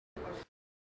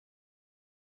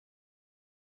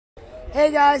Hey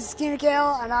guys, it's Keenan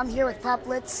Cahill, and I'm here with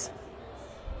Blitz.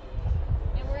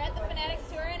 And we're at the Fanatics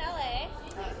Tour in LA.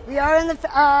 We are in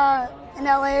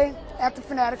LA at the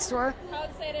Fanatics Tour. How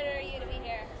excited are you to be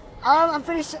here? I'm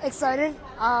pretty excited.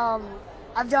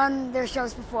 I've done their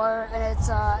shows before, and it's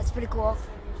pretty cool.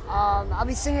 I'll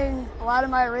be singing a lot of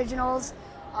my originals,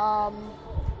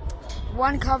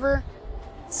 one cover,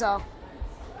 so.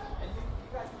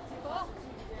 Cool.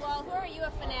 Well, who are you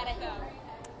a fanatic of?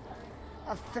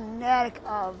 A fanatic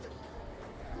of.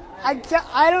 I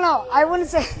don't know. I wouldn't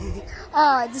say.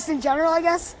 Just in general, I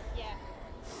guess. Yeah.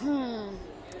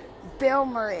 Bill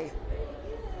Murray.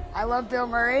 I love Bill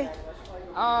Murray.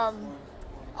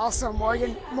 Also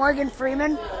Morgan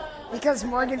Freeman, because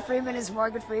Morgan Freeman is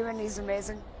Morgan Freeman. He's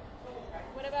amazing.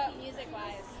 What about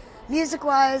music-wise?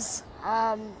 Music-wise,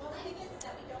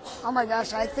 oh my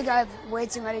gosh, I think I have way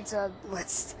too many to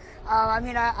list. I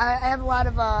have a lot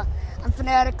of. I'm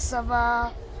fanatics of.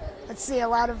 Let's see, a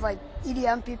lot of like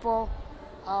EDM people.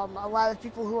 A lot of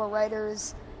people who are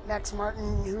writers. Max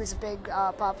Martin, who is a big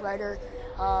pop writer.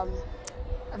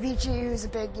 Avicii, who's a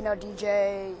big,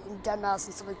 DJ, and Deadmau5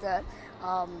 and stuff like that.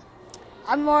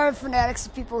 I'm more fanatics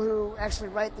of people who actually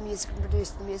write the music and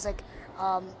produce the music.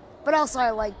 But also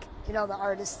I like, the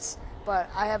artists. But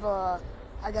I have a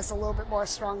little bit more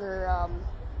stronger,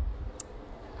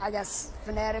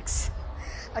 fanatics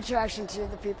attraction to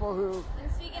the people who... And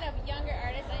speaking of younger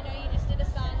artists, I know you just did a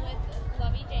song with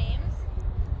Lovey James.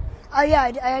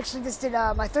 Yeah, I actually just did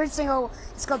my third single.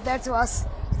 It's called Back to Us.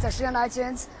 It's actually on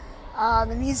iTunes.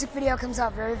 The music video comes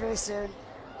out very, very soon.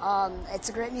 It's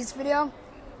a great music video.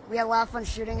 We had a lot of fun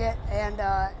shooting it, and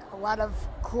a lot of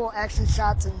cool action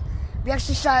shots. And we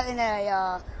actually shot in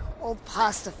a old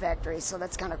pasta factory, so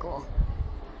that's kind of cool.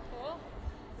 Cool.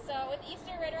 So with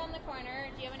Easter right around the corner,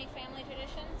 do you have any family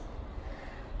traditions?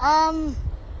 I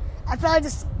probably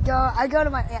just I go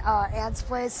to my aunt's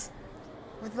place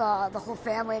with the whole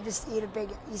family and just eat a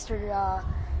big Easter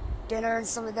dinner and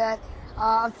some of that.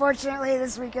 Unfortunately,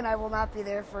 this weekend I will not be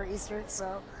there for Easter,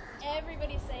 so.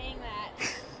 Everybody's saying that.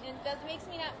 And that makes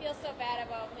me not feel so bad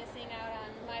about missing out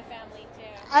on my family,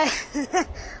 too.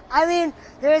 I mean,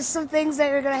 there's some things that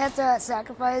you're going to have to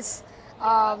sacrifice.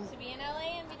 To be in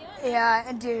LA and be doing it? Yeah,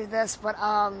 and do this, but,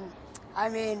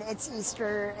 it's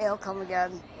Easter, it'll come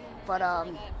again. But,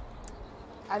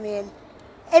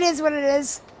 it is what it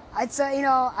is. I'd say,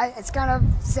 it's kind of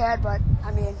sad, but,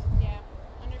 Yeah,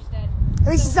 understood. At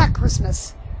least it's not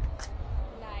Christmas.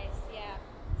 Nice, yeah.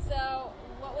 So,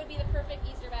 what would be the perfect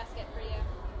Easter basket for you?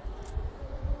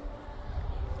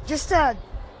 Just a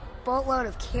boatload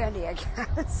of candy, I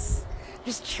guess.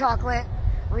 Just chocolate,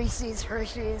 Reese's,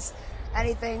 Hershey's,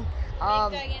 anything. Big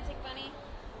gigantic bunny?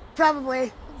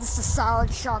 Probably just a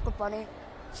solid chocolate bunny,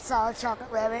 solid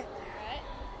chocolate rabbit. Alright.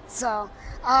 So,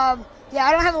 yeah,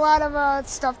 I don't have a lot of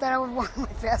stuff that I would want in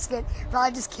my basket.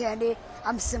 Probably just candy.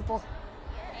 I'm simple.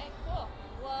 Alright, cool.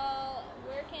 Well,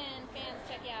 where can fans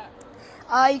check you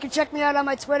out? You can check me out on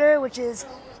my Twitter, which is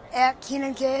at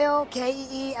Keenan Cahill,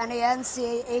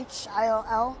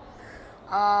 KeenanCahill.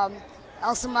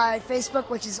 Also my Facebook,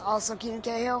 which is also Keenan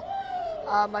Cahill.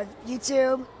 My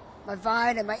YouTube, my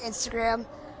Vine, and my Instagram.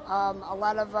 A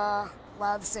lot of the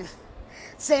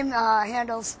same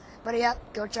handles. But yeah,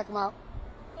 go check them out.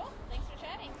 Cool. Thanks for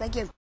chatting. Thank you.